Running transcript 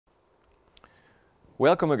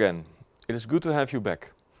Welcome again. It is good to have you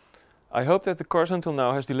back. I hope that the course until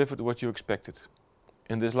now has delivered what you expected.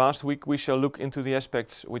 In this last week we shall look into the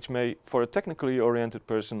aspects which may, for a technically oriented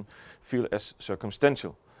person, feel as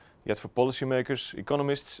circumstantial. Yet for policymakers,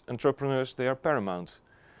 economists, entrepreneurs they are paramount.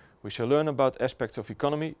 We shall learn about aspects of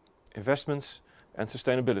economy, investments and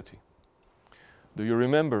sustainability. Do you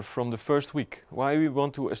remember from the first week why we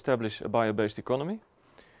want to establish a bio-based economy?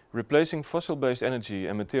 Replacing fossil-based energy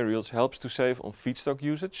and materials helps to save on feedstock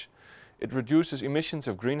usage, it reduces emissions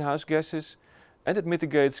of greenhouse gases and it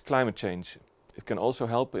mitigates climate change. It can also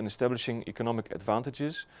help in establishing economic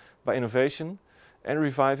advantages by innovation and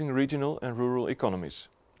reviving regional and rural economies.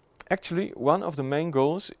 Actually, one of the main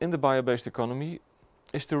goals in the bio-based economy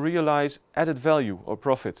is to realize added value or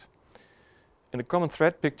profit. In the common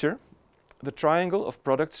thread picture, the triangle of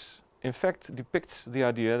products in fact depicts the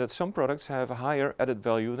idea that some products have a higher added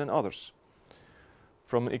value than others.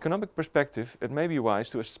 From an economic perspective, it may be wise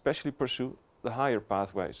to especially pursue the higher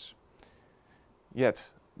pathways. Yet,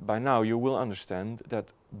 by now you will understand that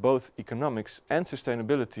both economics and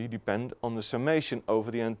sustainability depend on the summation over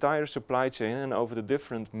the entire supply chain and over the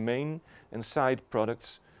different main and side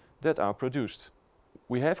products that are produced.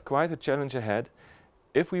 We have quite a challenge ahead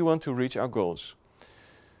if we want to reach our goals.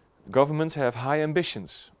 Governments have high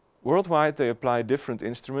ambitions. Worldwide they apply different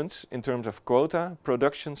instruments in terms of quota,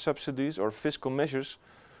 production subsidies or fiscal measures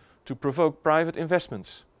to provoke private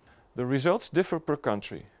investments. The results differ per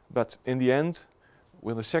country, but in the end,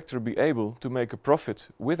 will the sector be able to make a profit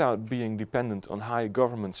without being dependent on high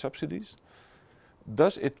government subsidies?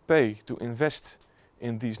 Does it pay to invest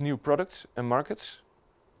in these new products and markets?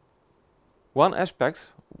 One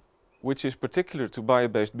aspect, which is particular to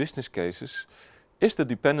bio-based business cases, is the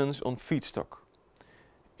dependence on feedstock.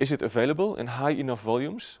 Is it available in high enough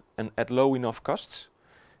volumes and at low enough costs?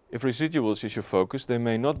 If residuals is your focus, they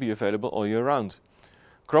may not be available all year round.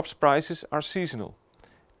 Crops prices are seasonal.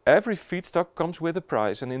 Every feedstock comes with a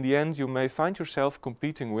price and in the end you may find yourself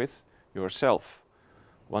competing with yourself.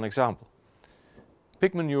 One example.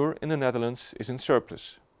 Pig manure in the Netherlands is in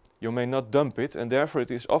surplus. You may not dump it and therefore it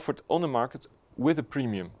is offered on the market with a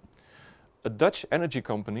premium. A Dutch energy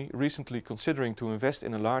company recently considering to invest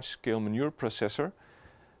in a large-scale manure processor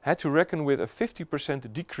had to reckon with a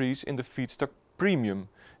 50% decrease in the feedstock premium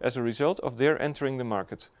as a result of their entering the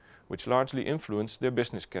market, which largely influenced their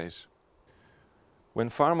business case. When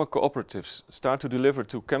farmer cooperatives start to deliver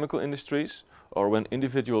to chemical industries or when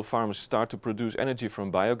individual farmers start to produce energy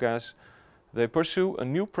from biogas, they pursue a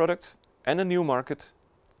new product and a new market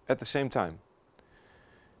at the same time.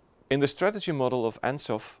 In the strategy model of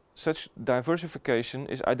ANSOF, such diversification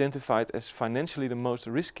is identified as financially the most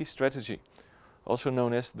risky strategy, also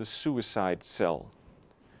known as the suicide cell.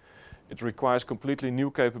 It requires completely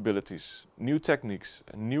new capabilities, new techniques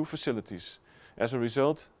and new facilities. As a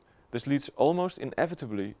result, this leads almost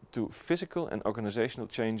inevitably to physical and organizational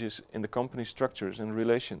changes in the company's structures and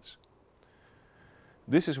relations.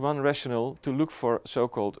 This is one rationale to look for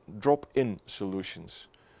so-called drop-in solutions,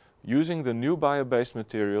 using the new bio-based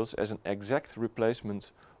materials as an exact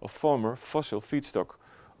replacement of former fossil feedstock,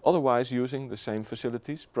 otherwise using the same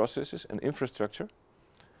facilities, processes and infrastructure.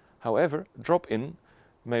 However, drop-in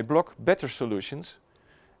may block better solutions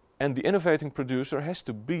and the innovating producer has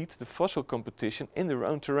to beat the fossil competition in their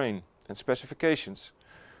own terrain and specifications,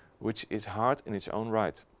 which is hard in its own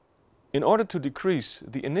right. In order to decrease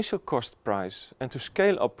the initial cost price and to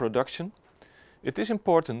scale up production, it is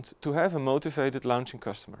important to have a motivated launching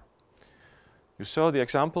customer. You saw the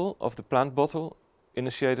example of the plant bottle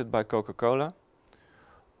initiated by Coca-Cola.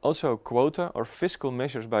 Also, quota or fiscal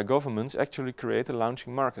measures by governments actually create a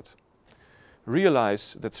launching market.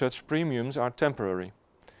 Realize that such premiums are temporary.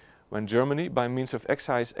 When Germany, by means of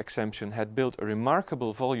excise exemption, had built a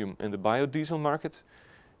remarkable volume in the biodiesel market,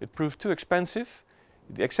 it proved too expensive,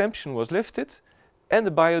 the exemption was lifted and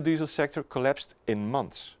the biodiesel sector collapsed in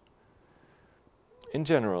months. In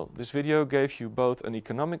general, this video gave you both an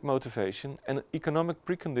economic motivation and an economic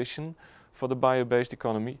precondition for the bio-based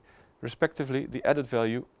economy, respectively the added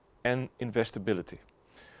value and investability.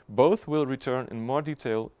 Both will return in more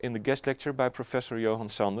detail in the guest lecture by Professor Johan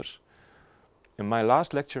Sanders. In my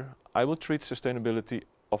last lecture, I will treat sustainability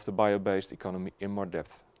of the bio-based economy in more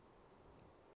depth.